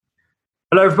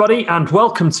Hello, everybody, and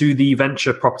welcome to the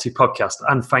Venture Property Podcast.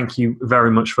 And thank you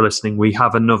very much for listening. We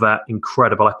have another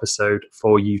incredible episode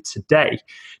for you today.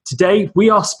 Today, we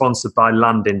are sponsored by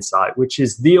Land Insight, which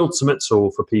is the ultimate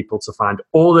tool for people to find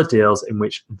all the deals in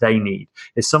which they need.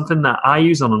 It's something that I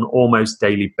use on an almost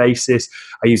daily basis.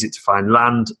 I use it to find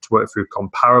land, to work through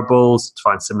comparables, to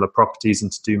find similar properties,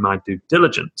 and to do my due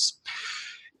diligence.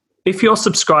 If you're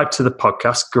subscribed to the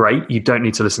podcast, great. You don't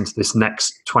need to listen to this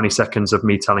next 20 seconds of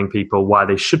me telling people why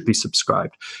they should be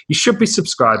subscribed. You should be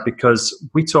subscribed because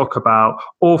we talk about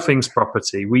all things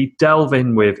property. We delve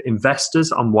in with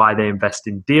investors on why they invest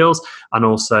in deals and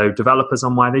also developers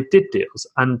on why they did deals.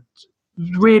 And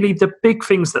really the big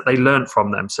things that they learn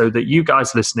from them so that you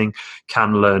guys listening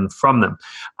can learn from them.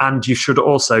 And you should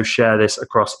also share this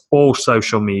across all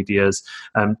social medias,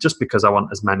 just because I want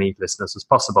as many listeners as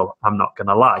possible. I'm not going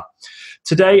to lie.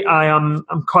 Today, I'm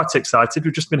quite excited.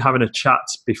 We've just been having a chat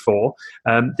before.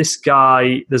 This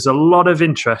guy, there's a lot of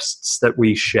interests that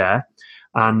we share.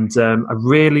 And I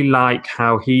really like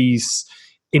how he's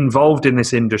involved in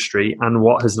this industry and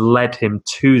what has led him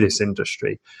to this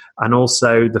industry, and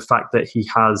also the fact that he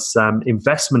has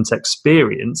investment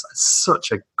experience at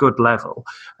such a good level,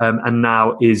 and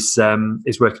now is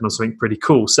working on something pretty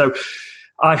cool. So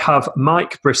I have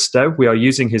Mike Bristow. We are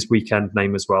using his weekend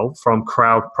name as well, from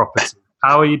Crowd Property.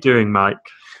 How are you doing, Mike?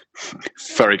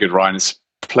 Very good, Ryan. It's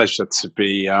a pleasure to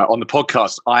be on the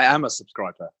podcast. I am a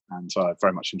subscriber and I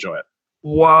very much enjoy it.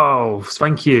 Wow,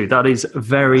 thank you. That is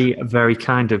very, very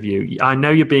kind of you. I know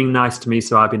you're being nice to me,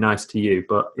 so I'll be nice to you,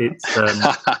 but it's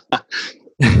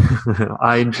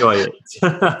I enjoy it.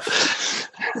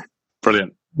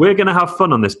 Brilliant. We're going to have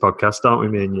fun on this podcast, aren't we,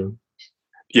 me and you?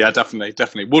 Yeah,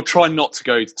 definitely. We'll try not to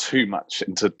go too much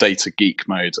into data geek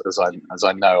mode, as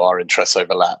I know our interests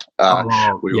overlap.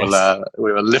 We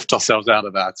will lift ourselves out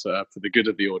of that for the good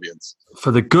of the audience.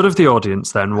 For the good of the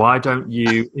audience, then, why don't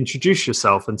you introduce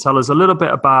yourself and tell us a little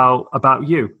bit about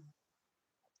you?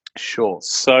 Sure.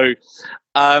 So,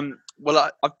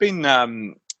 I've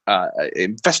been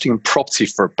investing in property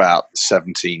for about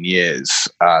 17 years.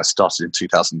 Started in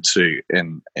 2002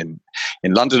 in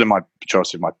London, and my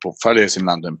majority of my portfolio is in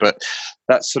London. But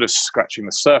that's sort of scratching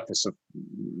the surface of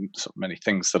many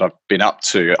things that I've been up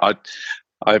to.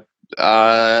 I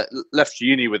left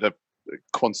uni with a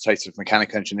quantitative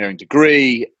mechanical engineering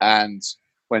degree and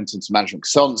went into management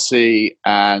consultancy,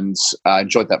 and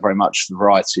enjoyed that very much. The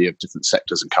variety of different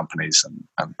sectors and companies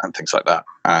and things like that.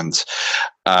 And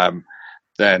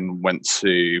then went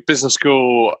to business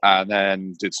school, and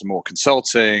then did some more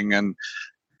consulting,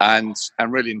 and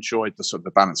really enjoyed the sort of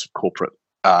the balance of corporate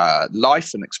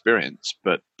life and experience,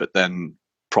 but then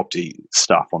property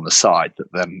stuff on the side that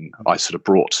then I sort of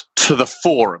brought to the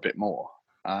fore a bit more,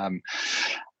 and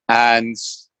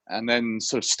then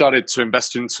sort of started to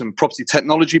invest in some property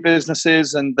technology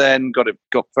businesses, and then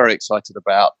got very excited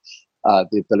about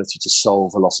the ability to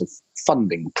solve a lot of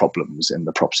funding problems in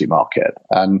the property market.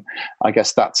 And I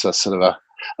guess that's a sort of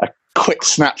a quick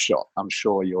snapshot. I'm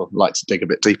sure you'll like to dig a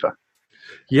bit deeper.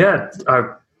 Yeah,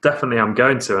 definitely I'm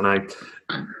going to. And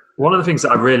one of the things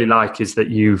that I really like is that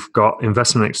you've got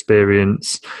investment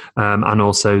experience, and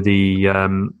also the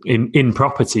in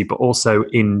property, but also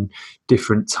in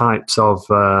different types of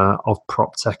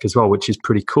prop tech as well, which is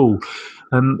pretty cool.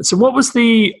 So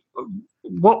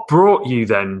what brought you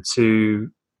then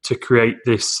to create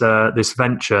this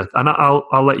venture? And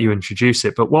I'll let you introduce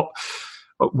it. But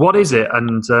what is it,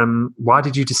 and why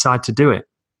did you decide to do it?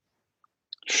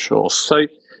 Sure. So,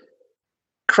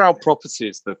 Crowd Property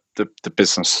is the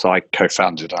business I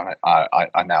co-founded and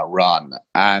I now run,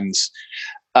 and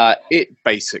it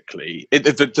basically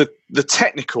the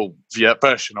technical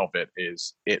version of it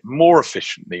is it more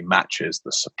efficiently matches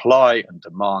the supply and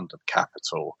demand of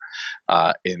capital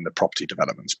in the property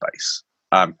development space.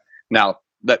 Now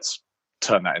let's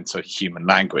turn that into human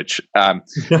language, and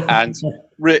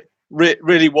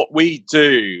really what we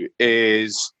do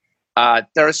is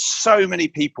there are so many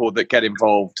people that get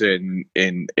involved in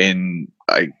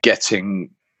getting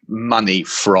money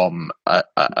from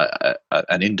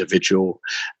an individual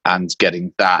and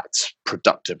getting that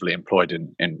productively employed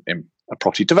in a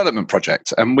property development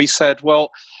project. And we said, well,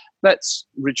 let's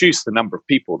reduce the number of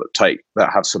people that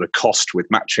have sort of cost with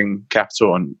matching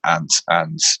capital and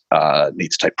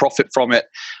need to take profit from it.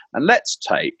 And let's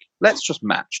just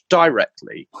match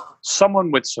directly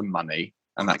someone with some money,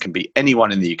 and that can be anyone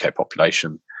in the UK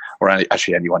population, or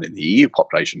actually anyone in the EU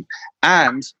population,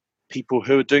 and people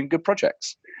who are doing good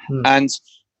projects. And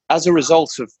as a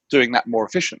result of doing that more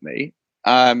efficiently,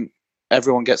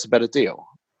 everyone gets a better deal.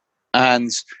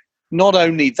 And not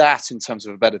only that, in terms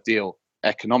of a better deal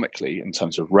economically in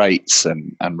terms of rates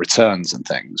and returns and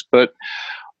things, but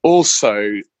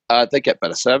also they get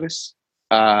better service.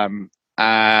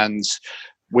 And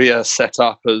we are set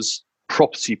up as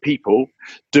property people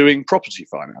doing property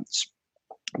finance.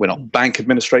 We're not bank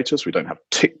administrators. We don't have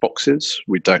tick boxes.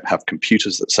 We don't have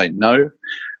computers that say no.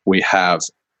 We have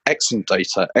excellent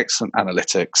data, excellent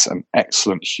analytics, and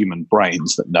excellent human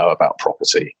brains that know about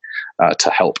property to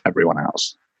help everyone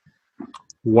else.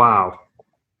 Wow.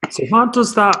 So how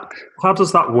does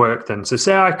that work then? So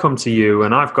say I come to you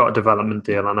and I've got a development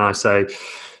deal and I say,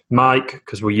 Mike,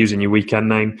 because we're using your weekend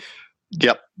name.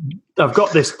 Yep. I've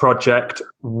got this project.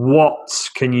 What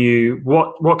can you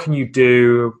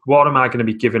do? What am I going to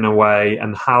be giving away?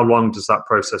 And how long does that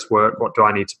process work? What do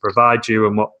I need to provide you?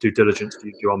 And what due diligence do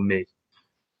you do on me?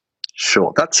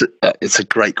 Sure. It's a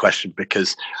great question,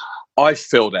 because I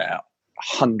filled out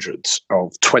hundreds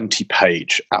of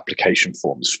 20-page application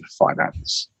forms for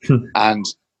finance. And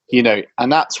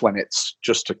that's when it's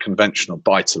just a conventional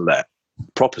buy-to-let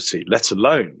property, let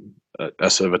alone a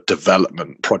sort of a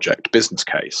development project business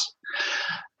case.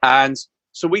 And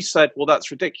so we said, well, that's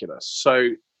ridiculous. So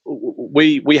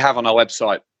we have on our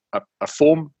website a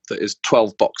form that is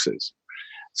 12 boxes.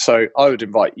 So I would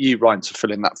invite you, Ryan, to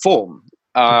fill in that form,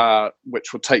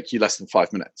 which will take you less than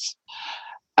 5 minutes.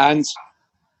 And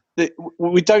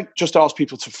we don't just ask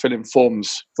people to fill in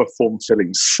forms for form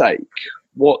filling's sake.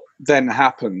 What then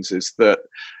happens is that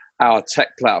our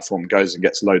tech platform goes and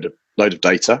gets a load of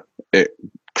data. It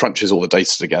crunches all the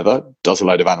data together, does a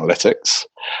load of analytics,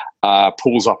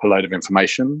 pulls up a load of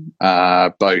information,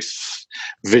 both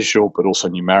visual but also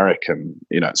numeric, and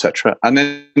etc., and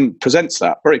then presents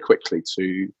that very quickly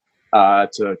to a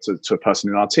person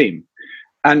in our team.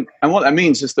 And what that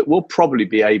means is that we'll probably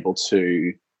be able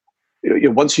to,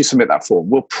 once you submit that form,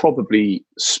 we'll probably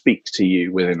speak to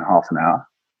you within half an hour.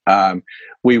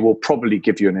 We will probably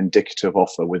give you an indicative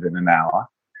offer within an hour,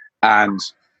 and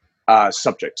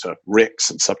subject to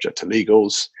RICS and subject to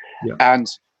legals. Yeah. And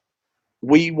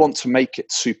we want to make it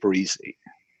super easy.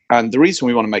 And the reason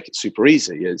we want to make it super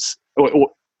easy is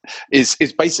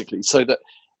basically so that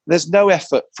there's no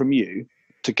effort from you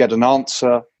to get an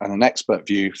answer and an expert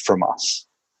view from us.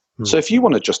 So if you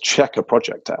want to just check a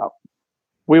project out,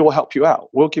 we will help you out.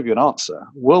 We'll give you an answer.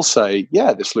 We'll say,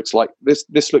 yeah, this looks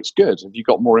good. Have you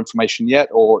got more information yet?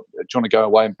 Or do you want to go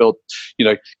away and build,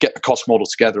 get the cost model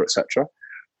together, etc.?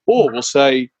 Or we'll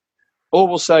say,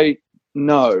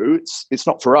 no, it's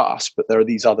not for us, but there are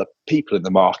these other people in the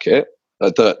market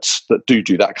that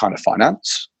do that kind of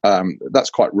finance. That's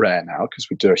quite rare now because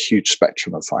we do a huge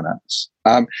spectrum of finance.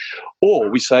 Or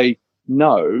we say,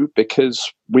 no,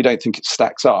 because we don't think it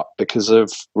stacks up because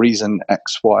of reason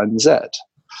X, Y, and Z.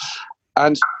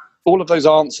 And all of those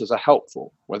answers are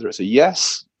helpful, whether it's a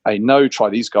yes, a no, try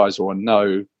these guys, or a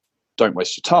no, don't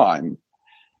waste your time.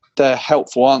 They're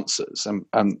helpful answers. And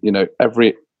our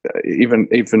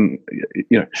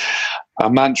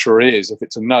mantra is, if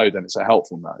it's a no, then it's a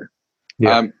helpful no.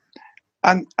 Yeah.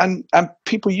 And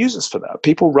people use us for that.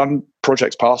 People run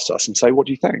projects past us and say, what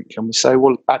do you think? And we say,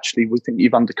 well, actually, we think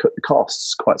you've undercut the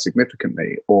costs quite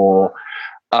significantly, or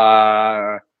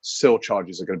SIL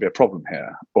charges are going to be a problem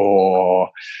here, or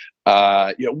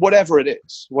whatever it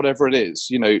is,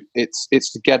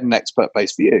 it's to get an expert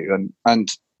base view, and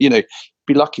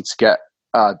be lucky to get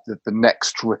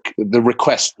the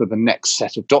request for the next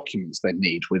set of documents they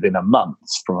need within a month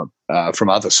from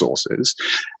other sources,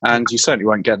 and you certainly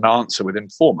won't get an answer within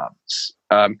 4 months.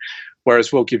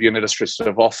 Whereas we'll give you an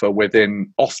illustrative offer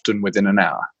often within an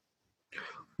hour.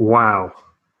 Wow,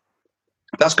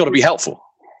 that's got to be helpful.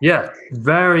 Yeah,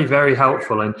 very, very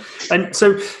helpful. And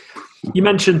so you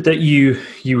mentioned that you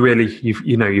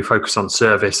really focus on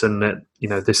service, and that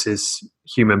this is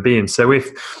human beings. So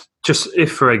if,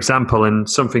 for example, and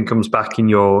something comes back in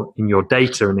your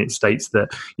data and it states that,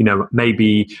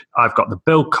 maybe I've got the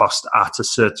build cost at a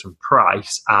certain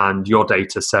price and your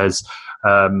data says,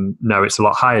 no, it's a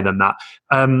lot higher than that.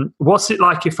 What's it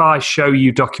like if I show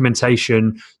you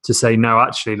documentation to say, no,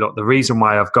 actually, look, the reason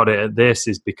why I've got it at this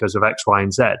is because of X, Y,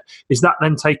 and Z? Is that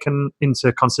then taken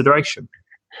into consideration?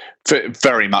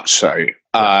 Very much so.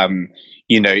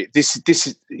 This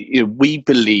is, we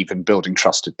believe in building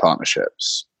trusted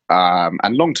partnerships.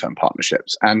 And long-term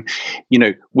partnerships. And,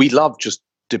 we love just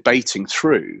debating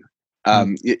through.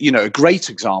 A great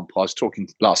example, I was talking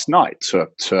last night to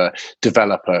a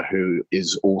developer who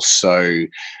is also, who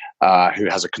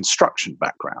has a construction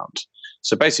background.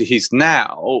 So basically he's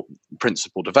now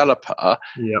principal developer,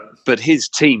 yep, but his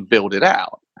team build it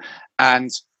out. And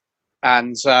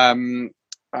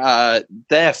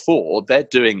therefore they're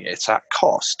doing it at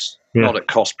cost, yep, not at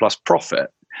cost plus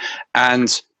profit.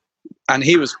 And and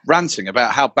he was ranting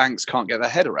about how banks can't get their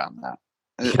head around that.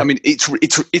 I mean,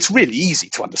 it's really easy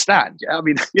to understand. Yeah, I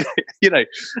mean,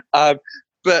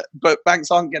 but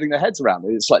banks aren't getting their heads around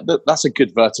it. It's like that's a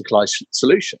good verticalized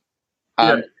solution.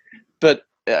 But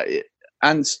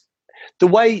and the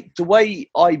way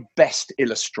I best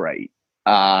illustrate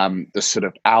the sort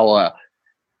of our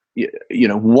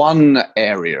one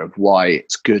area of why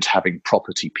it's good having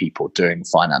property people doing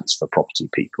finance for property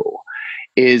people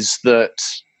is that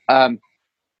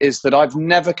I've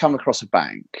never come across a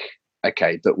bank,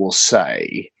 that will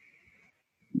say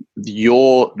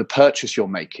the purchase you're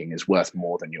making is worth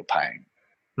more than you're paying.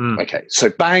 Okay, so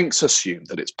banks assume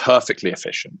that it's perfectly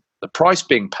efficient. The price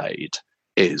being paid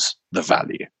is the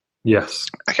value. Yes.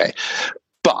 Okay,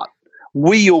 but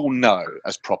we all know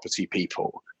as property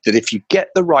people that if you get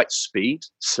the right speed,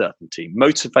 certainty,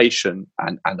 motivation,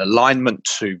 and alignment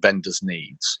to vendors'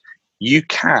 needs, you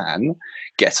can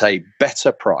get a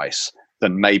better price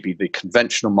than maybe the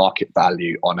conventional market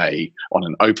value on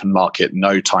an open market,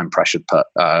 no time pressured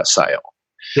sale.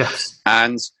 Yes.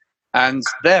 And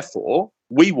therefore,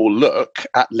 we will look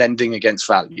at lending against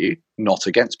value, not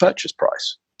against purchase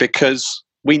price, because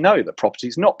we know that property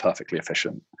is not perfectly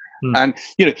efficient. And,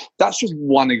 that's just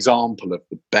one example of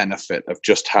the benefit of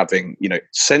just having,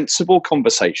 sensible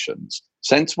conversations,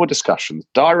 sensible discussions,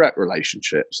 direct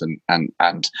relationships, and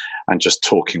just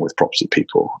talking with property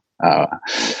people.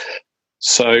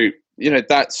 So,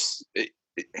 that's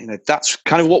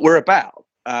kind of what we're about.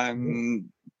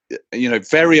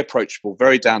 Very approachable,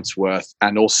 very down to earth.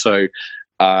 And also,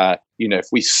 if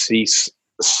we see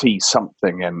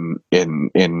something in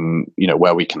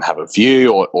where we can have a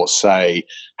view or say,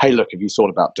 hey, look, have you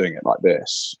thought about doing it like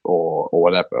this or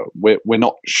whatever, we're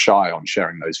not shy on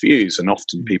sharing those views. And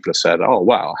often people have said, oh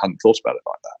wow, I hadn't thought about it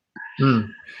like that.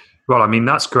 Well, I mean,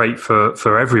 that's great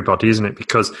for everybody, isn't it?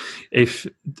 Because if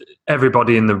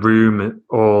everybody in the room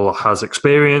all has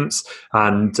experience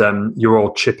and you're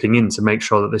all chipping in to make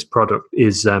sure that this product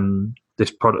is this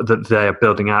product that they are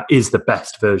building out is the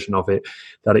best version of it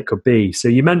that it could be. So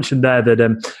you mentioned there that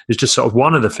it's just sort of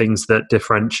one of the things that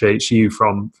differentiates you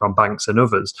from banks and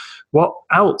others. What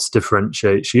else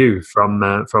differentiates you from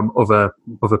other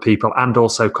people and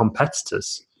also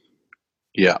competitors?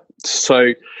 Yeah.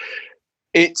 So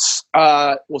it's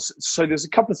so there's a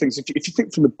couple of things. If you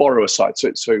think from the borrower side,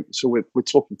 so we're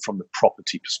talking from the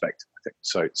property perspective, I think.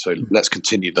 So let's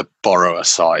continue the borrower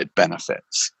side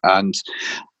benefits. And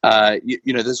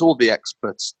there's all the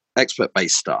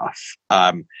expert-based stuff.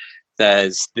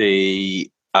 There's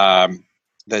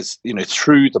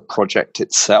through the project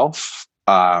itself.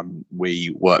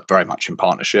 We work very much in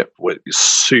partnership with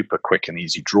super quick and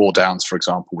easy drawdowns. For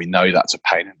example, we know that's a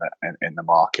pain in the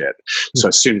market. So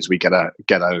as soon as we get an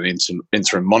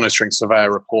interim monitoring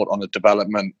surveyor report on the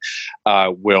development,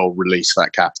 we'll release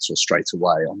that capital straight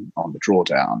away on the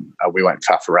drawdown. We won't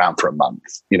faff around for a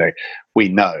month. We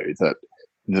know that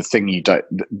the thing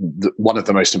one of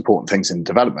the most important things in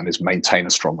development is maintain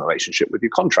a strong relationship with your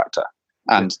contractor.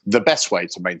 And the best way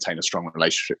to maintain a strong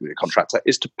relationship with your contractor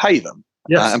is to pay them.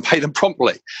 Yes. And pay them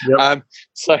promptly. Yep.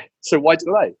 So why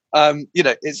delay?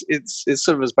 It's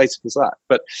sort of as basic as that.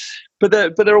 But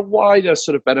there are wider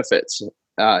sort of benefits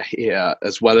here,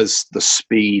 as well as the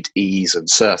speed, ease, and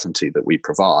certainty that we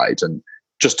provide. And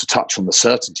just to touch on the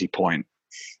certainty point,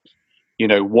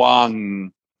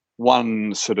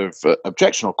 one sort of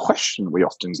objection or question we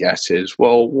often get is,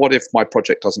 well, what if my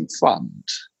project doesn't fund?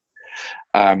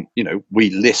 We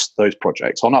list those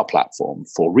projects on our platform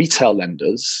for retail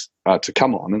lenders to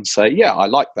come on and say, yeah, I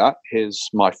like that. Here's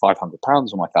my £500 or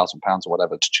my £1,000 or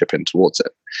whatever to chip in towards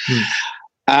it.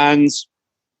 And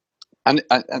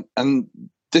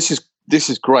this is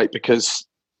great because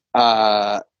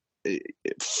 4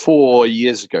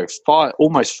 years ago,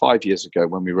 almost 5 years ago,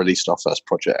 when we released our first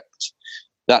project,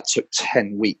 that took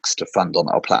 10 weeks to fund on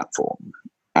our platform.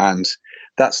 And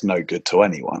that's no good to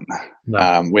anyone.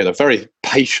 No. We had a very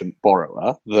patient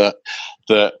borrower that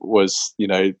was, you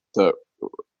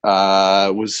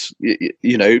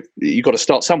got to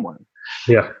start somewhere.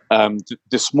 Yeah.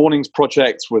 This morning's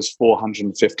project was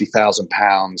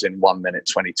 £450,000 in 1 minute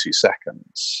 22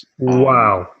 seconds.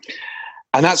 Wow.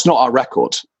 And that's not our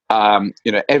record.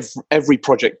 Every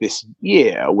project this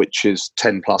year, which is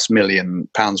 £10+ million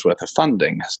worth of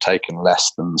funding, has taken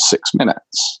less than 6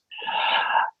 minutes.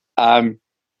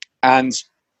 And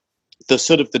the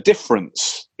sort of the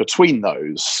difference between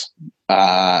those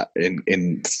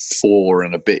in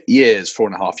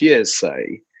 4.5 years,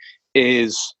 say,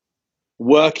 is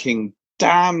working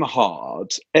damn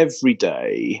hard every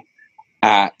day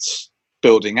at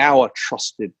building our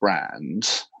trusted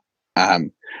brand,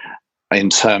 in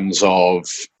terms of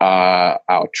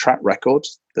our track record,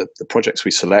 the projects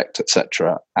we select,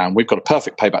 etc. And we've got a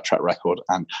perfect payback track record.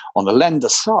 And on the lender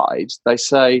side, they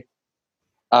say,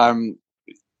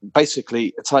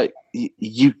 basically, it's like,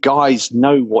 you guys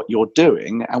know what you're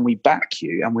doing, and we back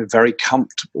you, and we're very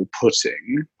comfortable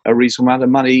putting a reasonable amount of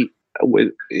money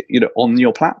on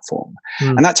your platform.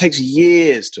 And that takes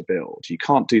years to build. You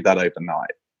can't do that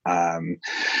overnight.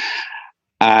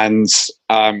 And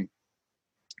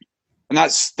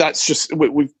that's just,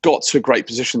 we've got to a great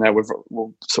position there. We're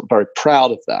sort of very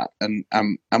proud of that, and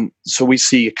so we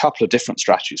see a couple of different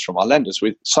strategies from our lenders.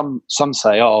 Some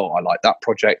say, "Oh, I like that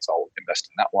project, I'll invest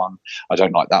in that one. I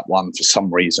don't like that one for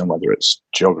some reason, whether it's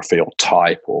geography or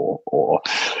type or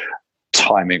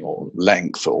timing or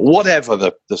length or whatever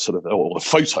the sort of, or the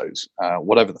photos,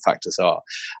 whatever the factors are."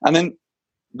 And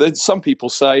then some people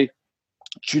say,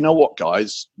 "Do you know what,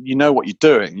 guys? You know what you're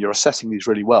doing. You're assessing these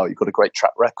really well. You've got a great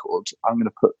track record. I'm going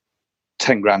to put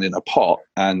 10 grand in a pot,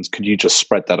 and could you just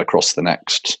spread that across the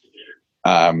next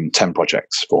 10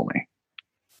 projects for me?"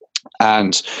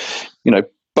 And,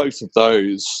 both of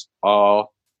those are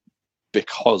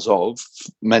because of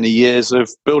many years of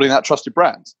building that trusted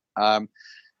brand.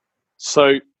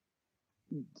 So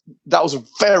that was a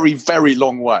very, very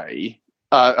long way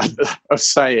of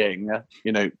saying,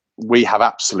 we have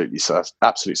absolute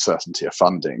certainty of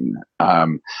funding.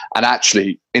 And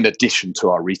actually, in addition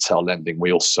to our retail lending,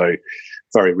 we also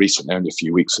very recently, only a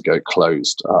few weeks ago,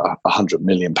 closed £100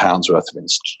 million worth of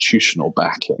institutional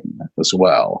backing as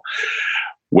well,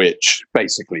 which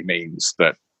basically means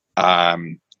that,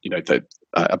 that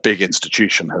a big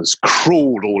institution has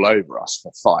crawled all over us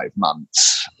for 5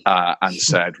 months and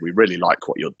said, "We really like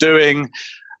what you're doing.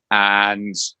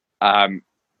 And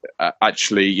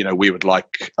actually, we would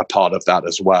like a part of that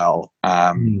as well."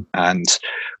 And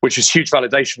which is huge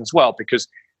validation as well, because,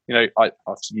 I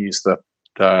often use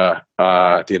the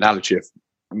analogy of,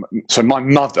 so my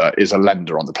mother is a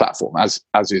lender on the platform, as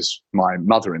is my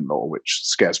mother-in-law, which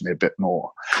scares me a bit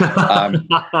more.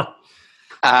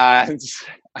 And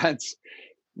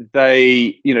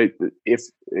they, if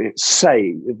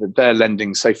say that they're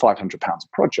lending, say, £500 a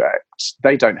project,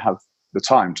 they don't have the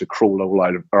time to crawl all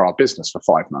over our business for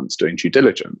 5 months doing due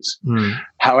diligence.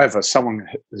 However, someone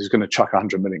who's going to chuck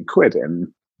 100 million quid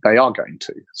in, they are going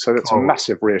to. So that's a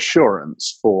massive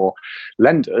reassurance for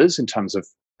lenders in terms of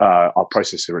our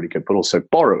process is really good, but also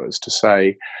borrowers to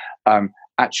say,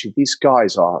 actually, these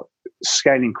guys are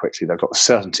scaling quickly. They've got the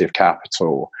certainty of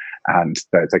capital, and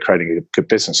they're creating a good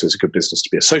business. It's a good business to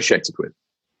be associated with.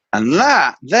 And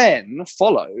that then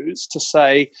follows to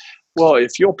say, well,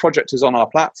 if your project is on our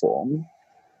platform,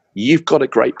 you've got a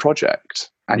great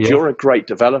project, and you're a great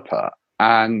developer,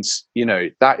 and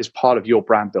that is part of your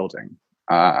brand building.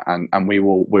 And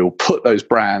we'll put those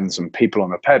brands and people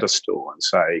on a pedestal and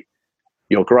say,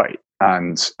 you're great,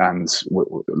 and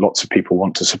lots of people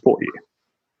want to support you.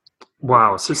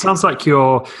 Wow. So it sounds like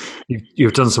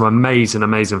you've done some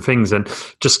amazing things, and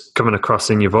just coming across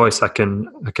in your voice, I can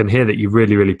hear that you're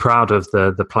really, really proud of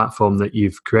the platform that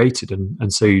you've created.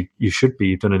 And so you should be.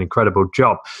 You've done an incredible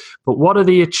job. But what are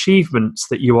the achievements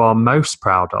that you are most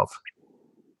proud of?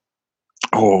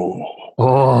 Oh.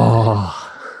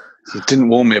 You didn't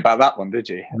warn me about that one, did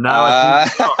you? No,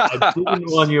 I didn't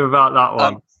warn you about that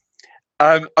one.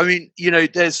 I mean,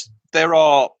 there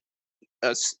are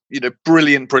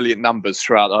brilliant numbers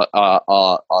throughout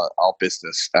our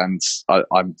business, and I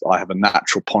have a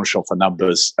natural penchant for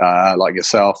numbers, like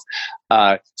yourself.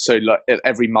 So like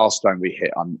every milestone we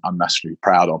hit, I'm massively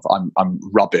proud of. I'm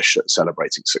rubbish at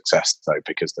celebrating success though,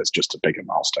 because there's just a bigger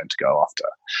milestone to go after.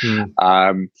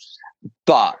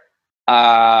 But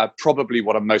probably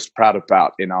what I'm most proud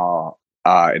about in our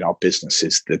business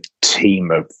is the team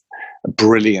of a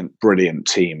brilliant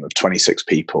team of 26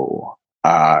 people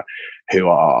who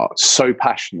are so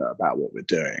passionate about what we're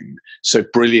doing, so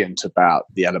brilliant about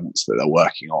the elements that they're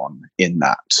working on in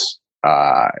that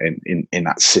in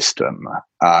that system,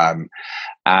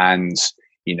 and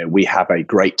we have a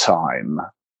great time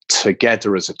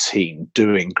together as a team,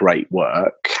 doing great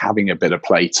work, having a bit of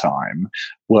playtime,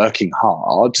 working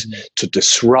hard to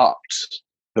disrupt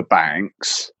the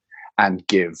banks and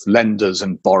give lenders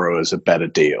and borrowers a better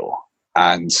deal.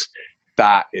 And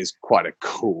that is quite a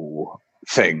cool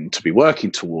thing to be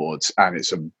working towards, and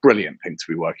it's a brilliant thing to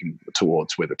be working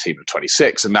towards with a team of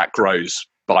 26, and that grows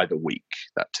by the week,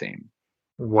 that team.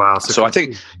 Wow. So I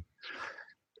think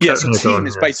the team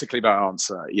is basically my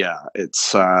answer. Yeah,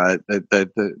 it's they're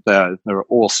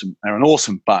awesome. They're an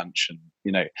awesome bunch,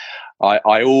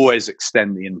 I always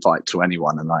extend the invite to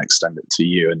anyone, and I extend it to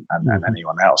you and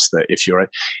anyone else, that if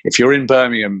you're in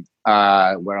Birmingham,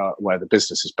 where the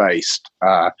business is based,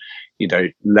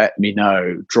 let me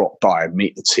know, drop by,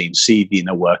 meet the team, see the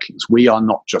inner workings. We are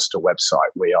not just a website.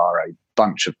 We are a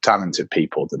bunch of talented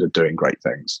people that are doing great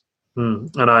things.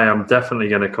 And I am definitely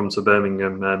going to come to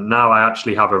Birmingham. Now I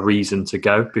actually have a reason to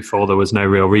go. Before there was no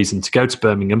real reason to go to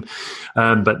Birmingham,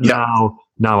 but now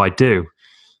I do.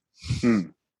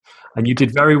 And you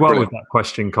did very well with that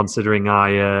question, considering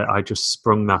I just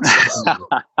sprung that.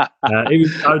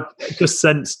 I just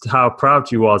sensed how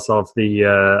proud you was of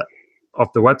the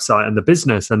website and the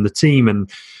business and the team,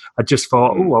 and I just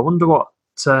thought, I wonder what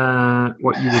you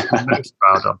would be most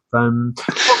proud of.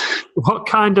 What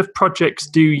kind of projects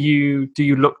do you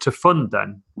look to fund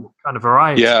then? What kind of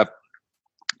variety? Yeah,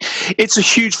 it's a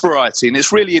huge variety, and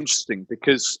it's really interesting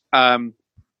because and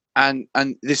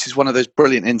this is one of those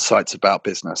brilliant insights about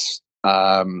business,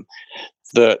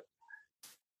 that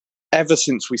ever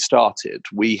since we started,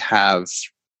 we have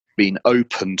been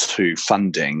open to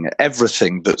funding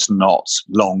everything that's not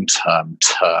long-term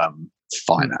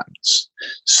finance.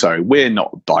 So we're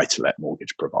not a buy-to-let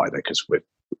mortgage provider, because we're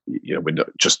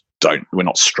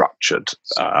not structured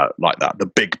like that. The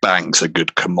big banks are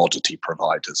good commodity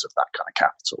providers of that kind of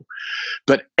capital.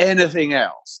 But anything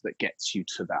else that gets you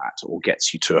to that or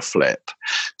gets you to a flip,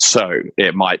 so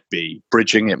it might be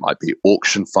bridging, it might be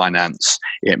auction finance,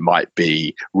 it might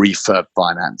be refurb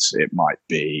finance, it might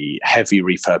be heavy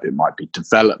refurb, it might be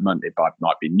development, it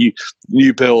might be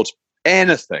new build,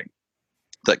 anything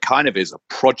that kind of is a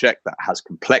project that has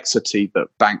complexity that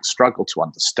banks struggle to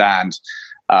understand.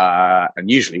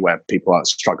 And usually where people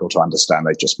struggle to understand,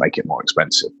 they just make it more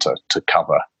expensive to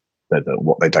cover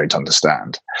what they don't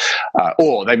understand.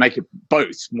 Or they make it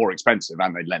both more expensive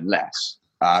and they lend less.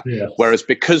 Whereas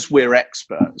because we're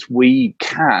experts, we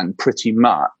can pretty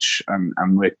much, and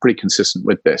we're pretty consistent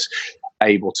with this,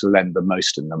 able to lend the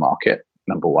most in the market,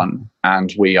 number one.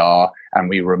 And we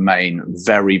remain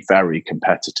very, very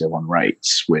competitive on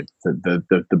rates with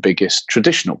the biggest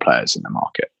traditional players in the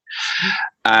market.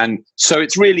 And so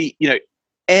it's really,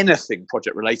 anything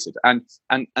project related. And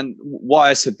why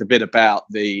I said the bit about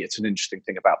it's an interesting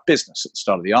thing about business at the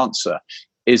start of the answer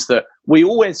is that we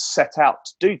always set out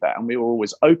to do that, and we were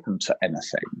always open to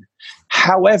anything.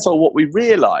 However, what we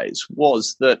realized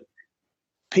was that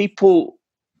people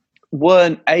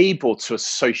weren't able to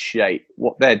associate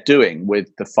what they're doing with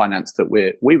the finance that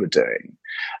we were doing.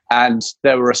 And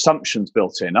there were assumptions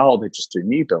built in, they just do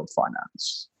new build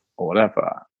finance or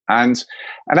whatever. And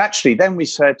actually then we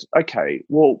said, okay,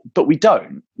 well, but we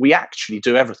don't. We actually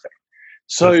do everything.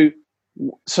 So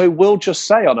we'll just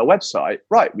say on a website,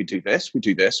 right, we do this, we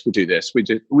do this, we do this,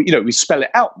 we spell it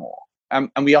out more, and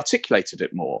we articulated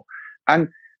it more. And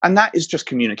that is just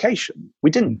communication.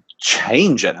 We didn't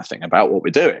change anything about what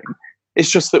we're doing.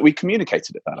 It's just that we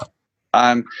communicated it better.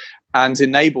 And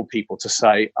enable people to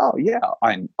say, oh yeah,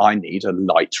 I need a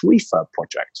light refurb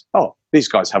project. Oh, these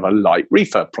guys have a light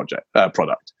refurb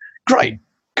product. Great,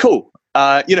 cool.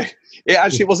 It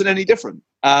actually wasn't any different.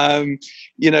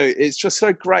 It's just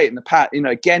so great. And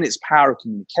again, it's power of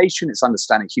communication. It's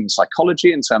understanding human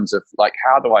psychology in terms of like,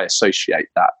 how do I associate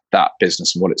that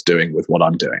business and what it's doing with what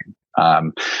I'm doing?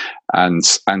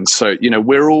 And so,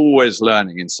 we're always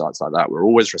learning insights like that. We're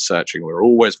always researching. We're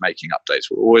always making updates.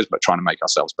 We're always trying to make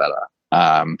ourselves better.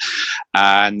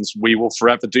 And we will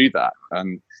forever do that.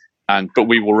 But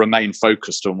we will remain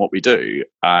focused on what we do,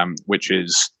 which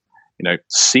is,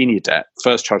 senior debt,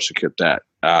 first charge secured debt,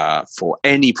 for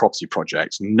any property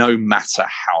project, no matter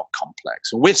how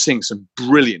complex. And we're seeing some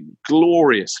brilliant,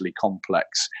 gloriously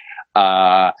complex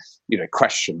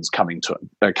questions coming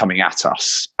at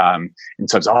us in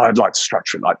terms of, I'd like to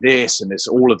structure it like this, and there's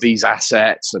all of these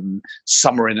assets, and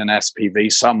some are in an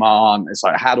SPV, some aren't. It's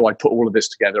like, how do I put all of this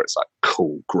together? It's like,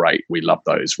 cool, great, we love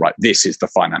those, right? This is the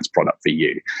finance product for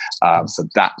you, for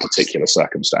that particular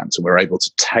circumstance, and we're able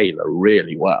to tailor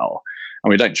really well, and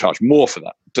we don't charge more for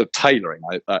that. The tailoring,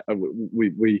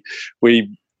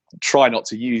 we try not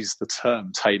to use the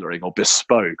term tailoring or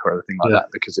bespoke or anything like that,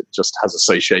 because it just has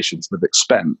associations with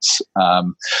expense,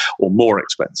 or more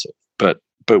expensive. But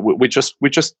we just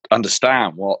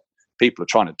understand what people are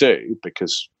trying to do,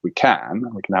 because we can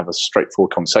have a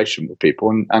straightforward conversation with people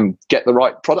and get the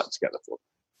right product together for them.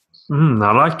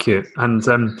 I like it, and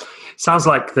sounds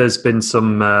like there's been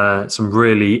some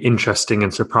really interesting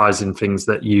and surprising things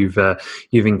that you've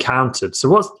encountered.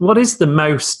 So, what is the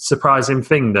most surprising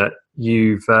thing that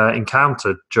you've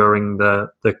encountered during the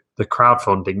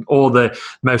crowdfunding, or the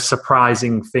most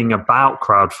surprising thing about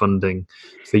crowdfunding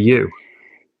for you?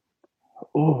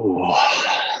 Oh,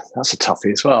 That's a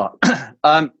toughie as well.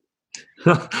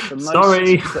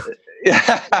 Sorry.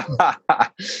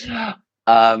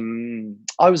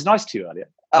 I was nice to you earlier.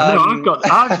 I know,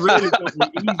 I've really got the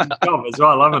easy job as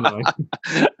well, haven't I?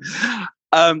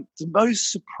 The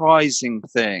most surprising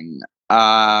thing,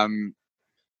 I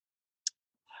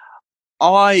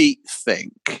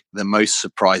think the most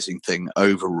surprising thing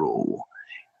overall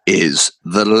is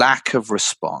the lack of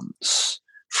response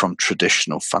from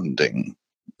traditional funding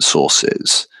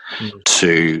sources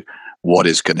to what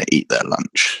is going to eat their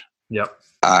lunch. Yep.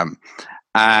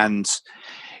 And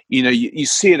you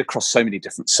see it across so many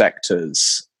different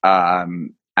sectors,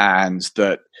 and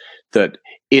that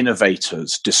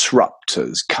innovators,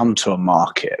 disruptors come to a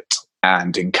market,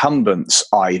 and incumbents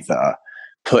either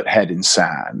put head in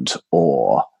sand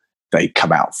or they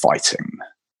come out fighting.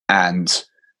 And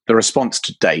the response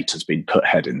to date has been put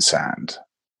head in sand.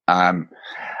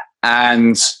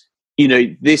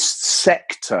 This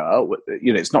sector,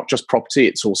 it's not just property,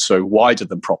 it's also wider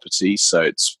than property. So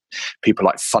it's people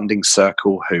like Funding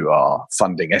Circle who are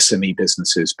funding SME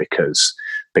businesses because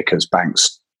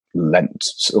banks lent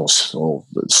or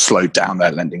slowed down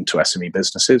their lending to SME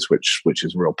businesses, which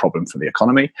is a real problem for the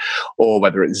economy. Or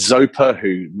whether it's Zopa,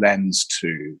 who lends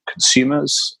to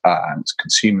consumers and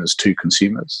consumers to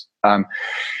consumers.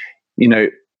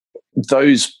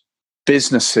 Those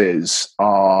businesses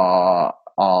are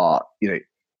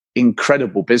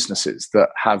incredible businesses that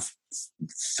have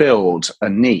filled a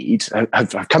need,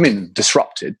 have come in and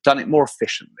disrupted, done it more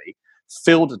efficiently,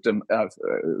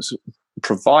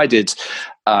 provided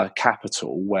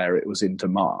capital where it was in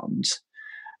demand,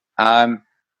 and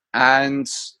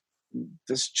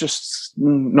there's just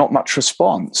not much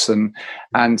response,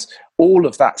 and all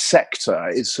of that sector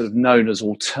is sort of known as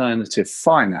alternative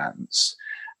finance,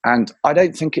 and I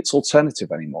don't think it's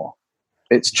alternative anymore.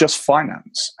 It's just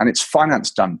finance, and it's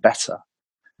finance done better.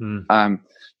 And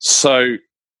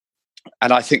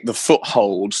I think the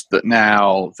foothold that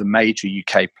now the major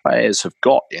UK players have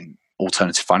got in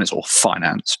alternative finance or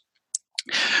finance,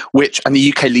 and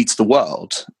the UK leads the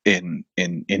world in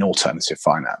alternative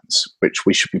finance, which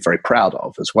we should be very proud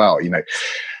of as well.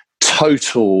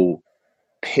 Total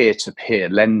peer-to-peer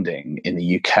lending in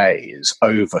the UK is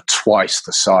over twice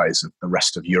the size of the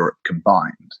rest of Europe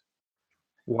combined.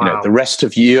 Wow. The rest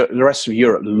of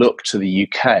Europe look to the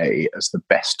UK as the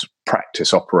best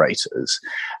practice operators,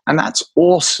 and that's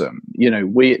awesome.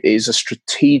 It is a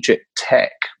strategic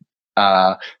tech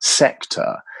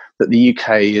sector that the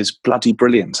UK is bloody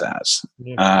brilliant at,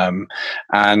 and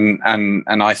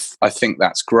I think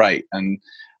that's great.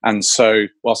 And so,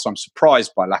 whilst I'm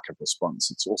surprised by lack of response,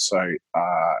 it's also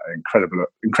an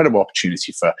incredible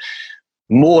opportunity for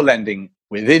more lending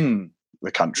within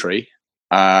the country.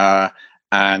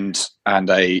 And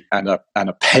a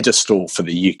pedestal for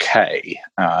the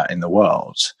UK in the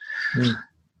world.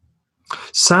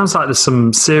 Sounds like there's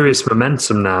some serious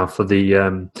momentum now for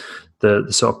the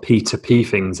sort of P2P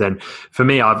things. And for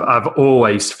me, I've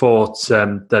always thought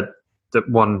that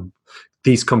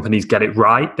these companies get it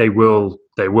right, they will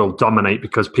dominate,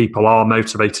 because people are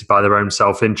motivated by their own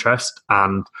self-interest,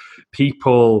 and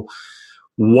people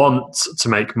want to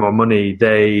make more money.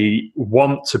 They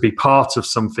want to be part of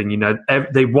something.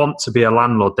 They want to be a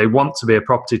landlord, they want to be a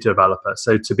property developer.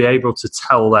 So to be able to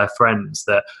tell their friends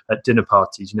that at dinner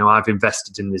parties, I've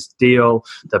invested in this deal,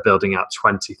 they're building out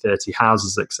 20, 30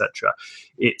 houses, etc.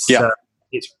 It's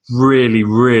really,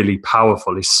 really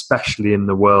powerful, especially in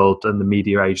the world and the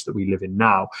media age that we live in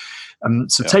now.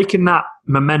 Taking that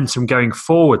momentum going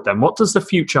forward, then what does the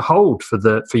future hold for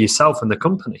yourself and the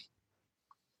company?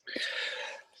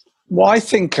 Well, I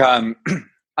think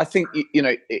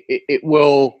it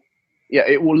will. Yeah,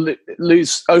 it will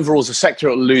lose overall as a sector.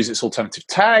 It will lose its alternative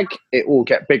tag. It will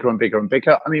get bigger and bigger and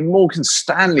bigger. I mean, Morgan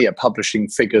Stanley are publishing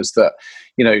figures that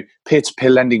peer-to-peer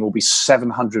lending will be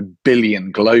 700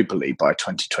 billion globally by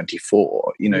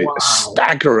 2024. Wow.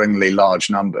 Staggeringly large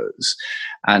numbers,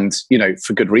 and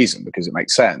for good reason, because it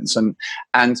makes sense. And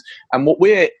what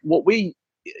we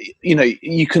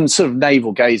you can sort of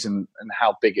navel gaze and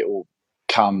how big it will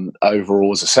come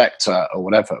overall as a sector or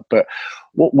whatever, but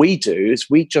what we do is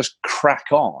we just crack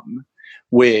on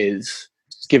with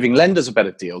giving lenders a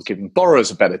better deal, giving borrowers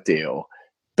a better deal,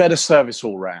 better service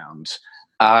all round,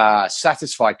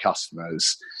 satisfy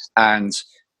customers. And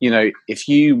if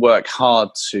you work hard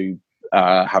to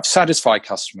have satisfied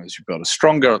customers, you build a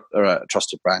stronger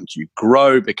trusted brand, you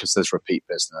grow because there's repeat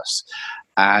business,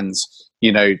 and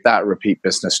that repeat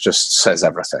business just says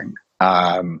everything.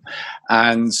 And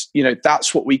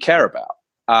that's what we care about.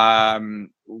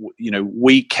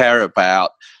 We care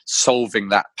about solving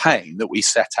that pain that we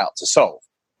set out to solve.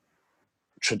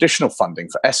 traditional funding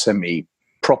for SME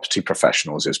property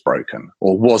professionals is broken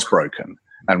or was broken,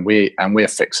 and we're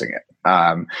fixing it.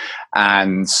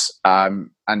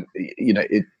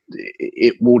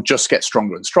 It will just get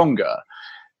stronger and stronger.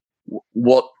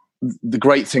 What the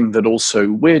great thing that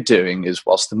also we're doing is,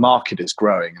 whilst the market is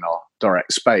growing in our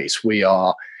direct space, we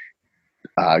are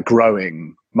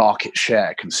growing market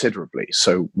share considerably.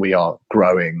 So we are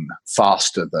growing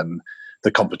faster than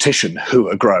the competition, who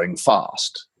are growing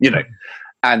fast.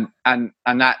 And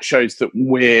that shows that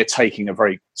we're taking a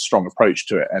very strong approach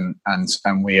to it, and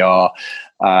we are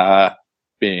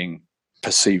being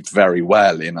perceived very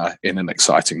well in an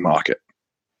exciting market.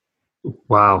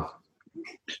 Wow.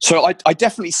 So I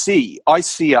definitely see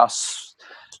us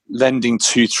lending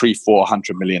 200, 300,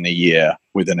 400 million a year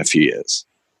within a few years.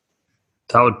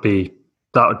 That would be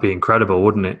incredible,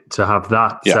 wouldn't it? To have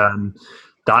that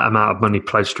that amount of money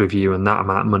pledged with you and that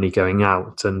amount of money going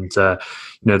out, and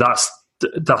that's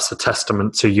a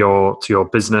testament to your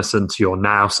business and to your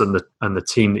nous and the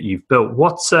team that you've built.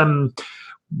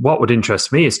 What would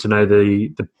interest me is to know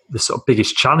the sort of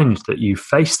biggest challenge that you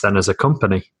faced then as a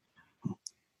company.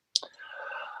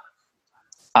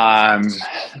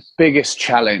 Biggest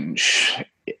challenge,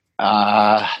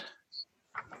 I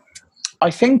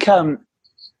think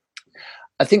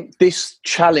this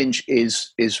challenge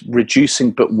is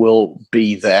reducing, but will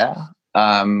be there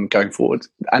going forward.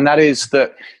 And that is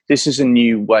that this is a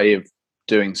new way of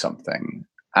doing something.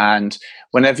 And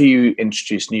whenever you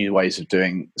introduce new ways of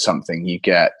doing something, you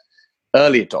get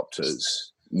early adopters,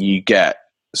 you get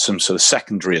some sort of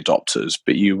secondary adopters,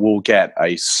 but you will get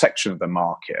a section of the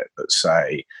market that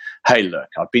say, hey, look,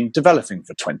 I've been developing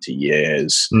for 20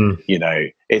 years.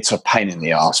 It's a pain in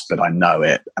the ass, but I know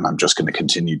it, and I'm just going to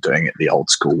continue doing it the old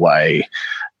school way.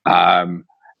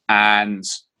 And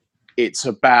it's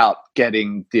about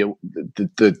getting the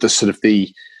sort of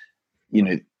the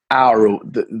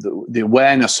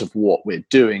awareness of what we're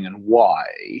doing and why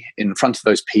in front of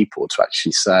those people to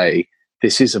actually say,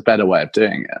 this is a better way of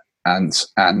doing it. And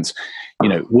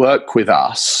work with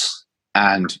us,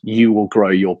 and you will grow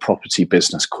your property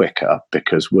business quicker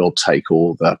because we'll take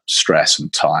all the stress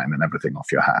and time and everything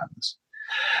off your hands.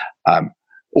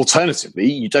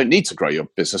 Alternatively, you don't need to grow your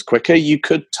business quicker. You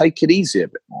could take it easy a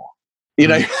bit more,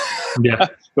 Yeah.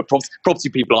 But property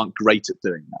people aren't great at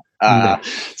doing that.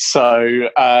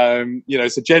 So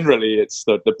generally it's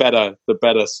the better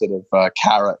sort of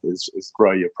carrot is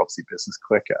grow your property business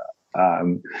quicker.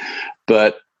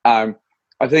 But I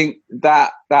think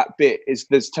that bit is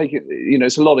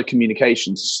it's a lot of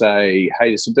communication to say,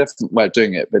 hey, it's a different way of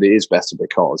doing it, but it is better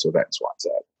because of X, Y, Z.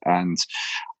 And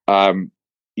I'm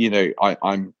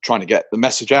trying to get the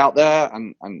message out there,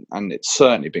 and it's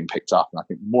certainly being picked up. And I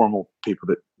think more and more people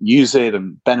that use it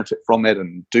and benefit from it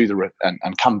and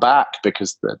and come back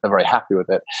because they're very happy with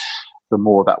it, the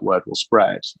more that word will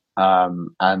spread,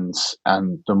 and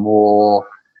the more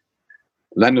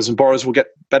lenders and borrowers will get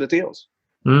better deals.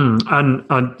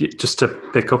 And just to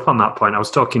pick up on that point, I was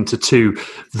talking to two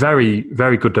very,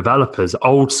 very good developers,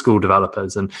 old school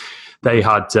developers, and they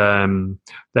had the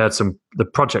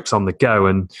projects on the go,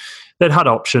 and they'd had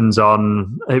options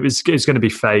on. It was going to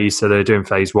be phase, so they were doing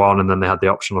phase 1, and then they had the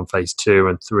option on phase 2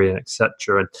 and 3, and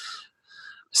etc. And I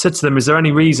said to them, "Is there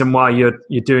any reason why you're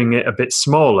doing it a bit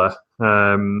smaller?"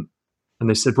 And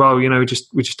they said, "Well, we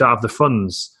just don't have the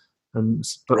funds."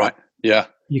 But right, yeah.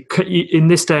 You in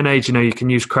this day and age, you can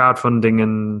use crowdfunding,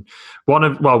 and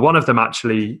one of them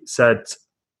actually said,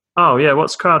 "Oh yeah,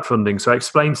 what's crowdfunding?" So I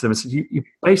explained to them, I said, you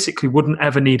basically wouldn't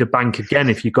ever need a bank again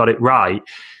if you got it right.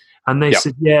 And they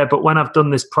said, "Yeah, but when I've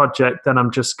done this project, then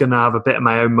I'm just going to have a bit of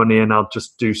my own money, and I'll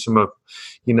just do some of,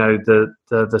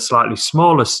 the slightly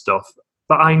smaller stuff."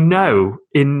 But I know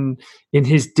in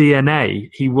his DNA,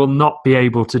 he will not be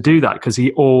able to do that because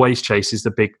he always chases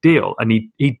the big deal, and he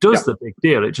does the big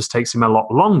deal. It just takes him a lot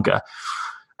longer,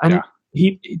 and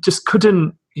he just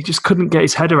couldn't get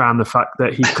his head around the fact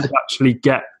that he could actually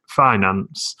get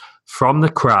finance from the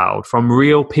crowd, from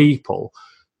real people,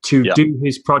 to do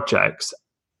his projects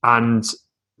and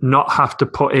not have to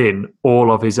put in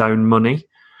all of his own money.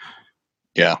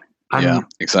 Yeah,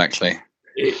 exactly.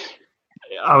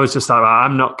 I was just like,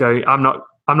 I'm not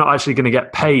actually going to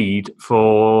get paid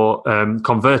for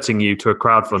converting you to a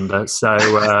crowdfunder, so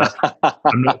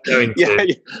I'm not going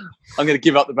to. I'm going to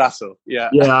give up the battle. Yeah,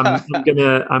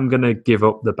 I'm gonna give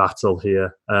up the battle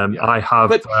here. I'm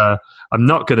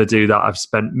not going to do that. I've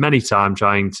spent many time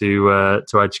trying to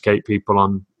educate people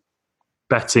on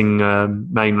betting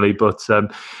mainly, but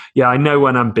I know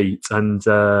when I'm beat, and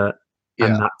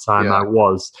and that time I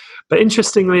was. But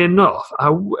interestingly enough,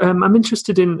 I'm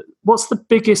interested in what's the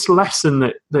biggest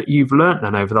lesson that you've learned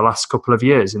then over the last couple of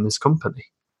years in this company?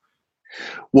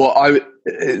 Well, I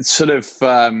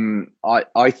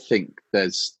think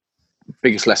there's the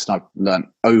biggest lesson I've learned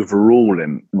overall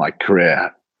in my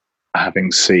career,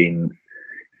 having seen,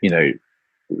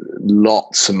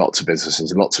 lots and lots of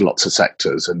businesses, lots and lots of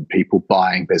sectors, and people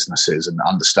buying businesses and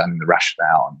understanding the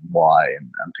rationale and why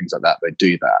and things like that. They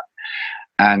do that.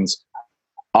 And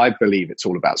I believe it's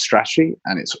all about strategy,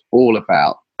 and it's all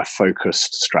about a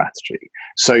focused strategy.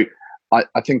 So I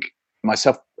think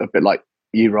myself, a bit like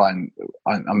you, Ryan,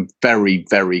 I'm very,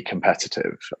 very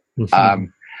competitive. Mm-hmm.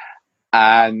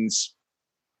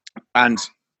 And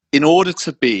in order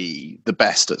to be the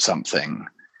best at something,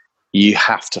 you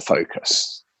have to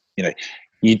focus.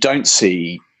 You don't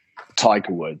see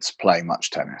Tiger Woods playing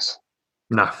much tennis.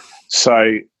 No.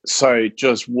 So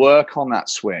just work on that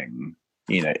swing,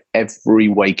 every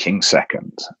waking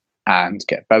second, and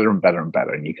get better and better and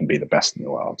better, and you can be the best in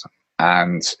the world.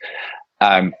 And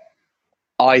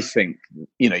I think,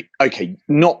 okay,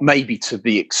 not maybe to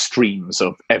the extremes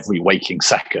of every waking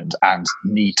second and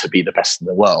need to be the best in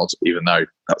the world, even though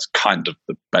that's kind of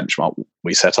the benchmark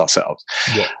we set ourselves.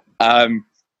 Yeah.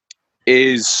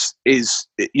 Is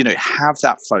have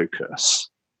that focus,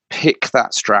 pick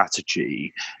that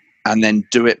strategy, and then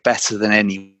do it better than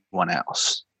anyone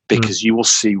else, because you will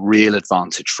see real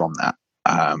advantage from that.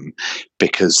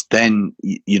 Because then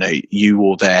you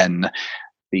will then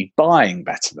be buying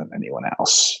better than anyone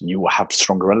else. You will have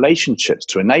stronger relationships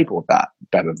to enable that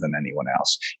better than anyone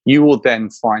else. You will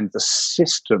then find the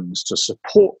systems to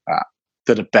support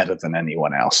that are better than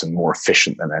anyone else and more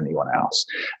efficient than anyone else.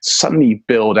 Suddenly you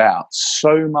build out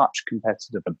so much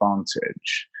competitive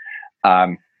advantage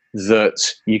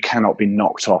that you cannot be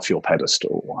knocked off your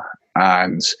pedestal.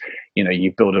 And,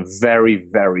 you build a very,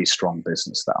 very strong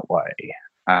business that way.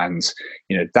 And,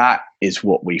 that is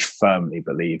what we firmly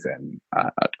believe in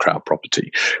at Crowd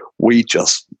Property. We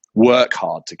just work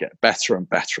hard to get better and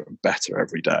better and better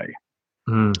every day.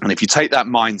 And if you take that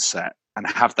mindset and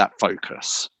have that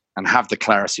focus and have the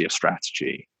clarity of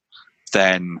strategy,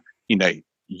 then,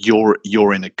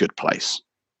 you're in a good place.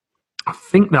 I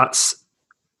think that's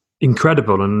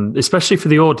incredible. And especially for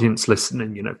the audience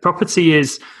listening, property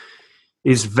is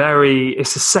it's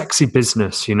a sexy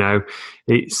business,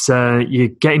 it's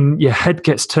your head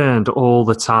gets turned all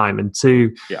the time. And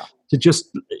to just,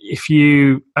 if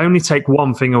you only take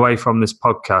one thing away from this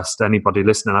podcast, anybody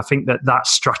listening, I think that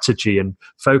strategy and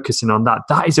focusing on that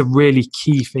is a really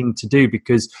key thing to do,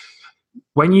 because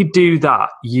when you do that,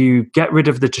 you get rid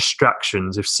of the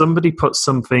distractions. If somebody puts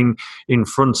something in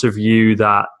front of you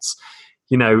that,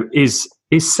 is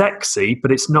sexy,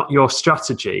 but it's not your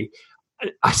strategy,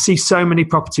 I see so many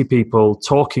property people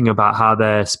talking about how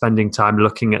they're spending time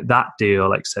looking at that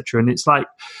deal, etc. And it's like,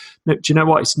 no, do you know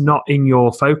what? It's not in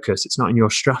your focus. It's not in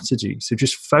your strategy. So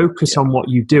just focus on what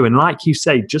you do. And like you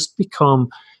say, just become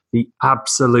the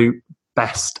absolute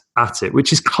best at it,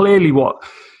 which is clearly what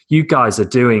you guys are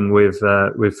doing with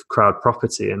Crowd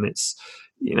Property. And it's,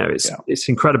 it's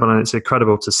incredible, and it's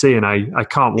incredible to see. And I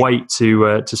can't wait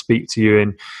to speak to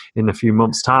you in a few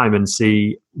months' time and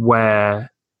see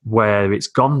where it's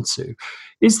gone to.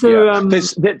 Is there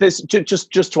there's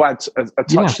just to add a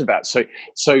touch to that,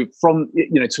 so from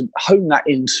to hone that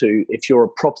into, if you're a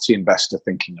property investor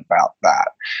thinking about that,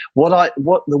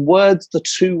 the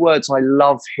two words I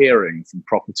love hearing from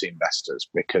property investors,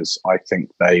 because I think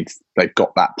they've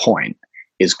got that point,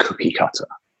 is cookie cutter.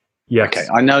 Yes. Okay,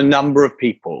 I know a number of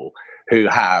people who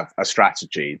have a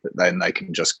strategy that then they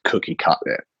can just cookie cut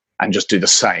it and just do the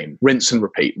same, rinse and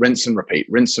repeat, rinse and repeat,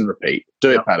 rinse and repeat,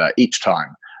 do it better each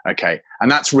time. Okay.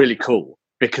 And that's really cool,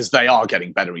 because they are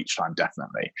getting better each time,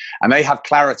 definitely. And they have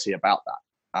clarity about that.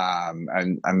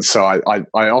 And so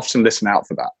I often listen out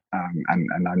for that. And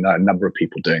I know a number of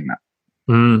people doing that.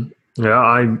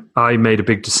 Yeah. I made a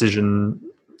big decision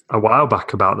a while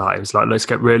back about that. It was like, let's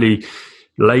get really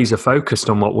laser focused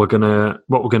on what we're gonna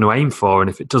aim for, and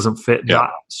if it doesn't fit that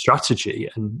strategy,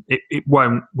 and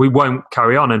we won't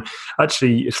carry on. And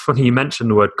actually, it's funny you mentioned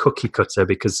the word cookie cutter,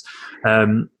 because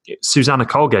Susanna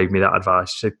Cole gave me that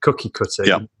advice. She said, cookie cutter,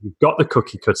 you've got the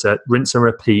cookie cutter, rinse and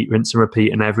repeat,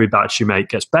 and every batch you make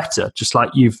gets better, just like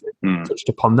you've touched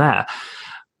upon there,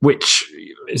 which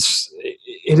is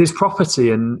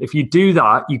property. And if you do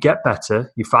that, you get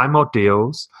better, you find more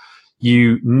deals.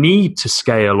 You need to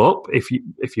scale up if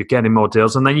you're getting more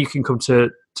deals, and then you can come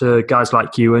to guys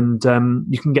like you, and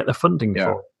you can get the funding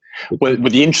for. Well,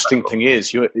 the interesting thing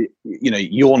is,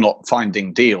 you're not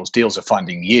finding deals; deals are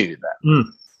finding you.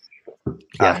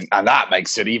 Then, and that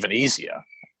makes it even easier.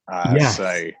 Yes.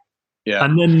 So, yeah.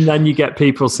 And then you get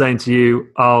people saying to you,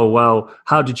 "Oh, well,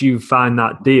 how did you find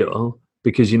that deal?"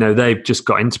 Because they've just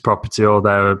got into property or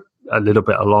they're a little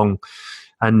bit along,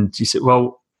 and you say,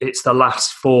 "Well, it's the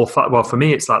last 4, 5." Well, for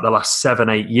me, it's like the last 7,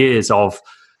 8 years of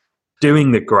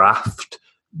doing the graft,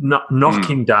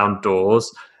 knocking down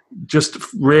doors, just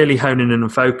really honing in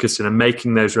and focusing and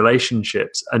making those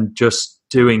relationships, and just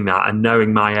doing that and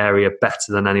knowing my area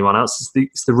better than anyone else.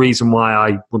 It's the reason why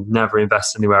I would never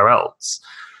invest anywhere else.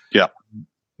 Yeah.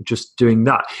 Just doing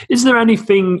that. Is there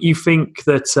anything you think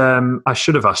that I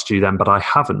should have asked you then, but I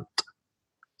haven't?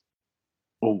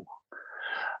 Oh,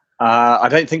 I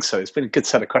don't think so. It's been a good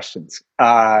set of questions.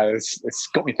 It's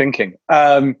got me thinking.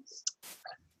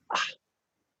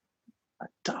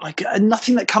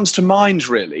 Nothing that comes to mind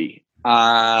really.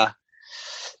 No,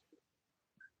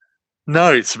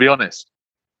 to be honest.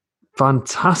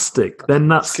 Fantastic. Then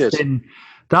that's good.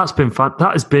 That's been fun.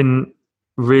 That has been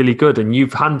really good, and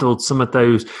you've handled some of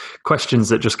those questions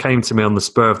that just came to me on the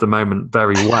spur of the moment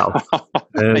very well.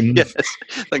 Yes,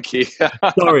 thank you.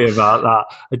 Sorry about that.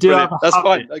 I do. That's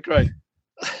fine. Great.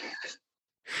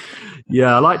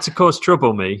 Yeah, I like to cause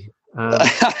trouble. Me.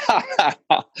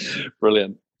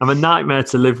 Brilliant. I'm a nightmare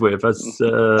to live with, as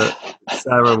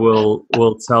Sarah will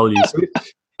tell you. So,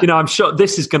 I'm sure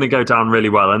this is going to go down really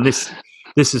well, and this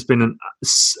has been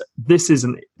this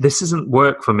isn't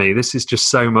work for me. This is just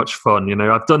so much fun.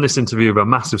 I've done this interview with a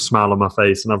massive smile on my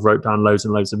face, and I've wrote down loads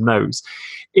and loads of notes.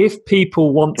 If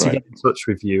people want to get in touch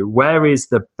with you, where is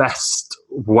the best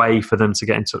way for them to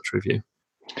get in touch with you?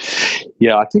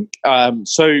 Yeah, I think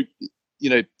so.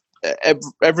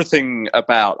 Everything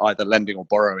about either lending or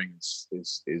borrowing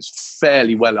is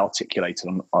fairly well articulated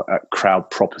at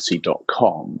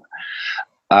crowdproperty.com.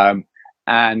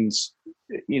 And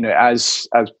as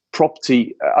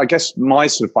property, I guess my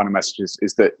sort of final message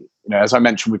is that as I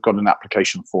mentioned, we've got an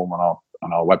application form on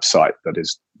our website that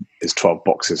is 12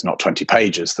 boxes, not 20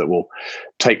 pages, that will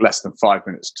take less than 5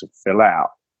 minutes to fill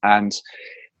out. And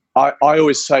I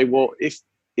always say, well,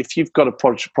 if you've got a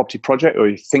property project, or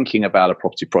you're thinking about a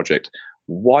property project,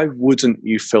 why wouldn't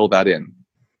you fill that in?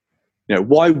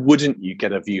 Why wouldn't you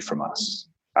get a view from us?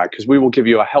 Because we will give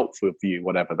you a helpful view,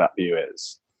 whatever that view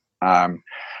is.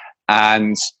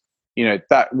 And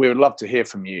that we would love to hear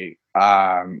from you.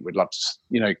 We'd love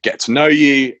to get to know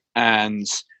you, and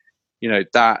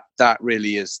that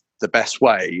really is the best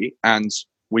way. And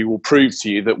we will prove to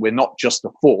you that we're not just a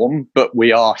form, but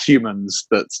we are humans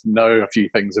that know a few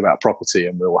things about property,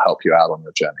 and we will help you out on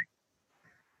your journey.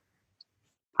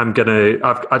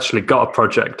 I've actually got a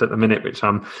project at the minute, which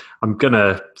I'm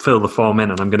gonna fill the form in,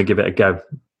 and I'm gonna give it a go.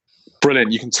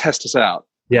 Brilliant. You can test us out.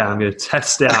 Yeah, I'm going to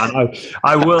test it out.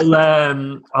 I will.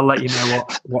 I'll let you know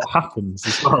what happens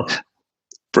as well.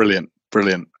 Brilliant.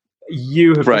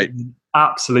 You have been an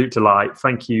absolute delight.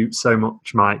 Thank you so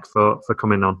much, Mike, for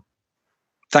coming on.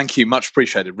 Thank you. Much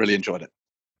appreciated. Really enjoyed it.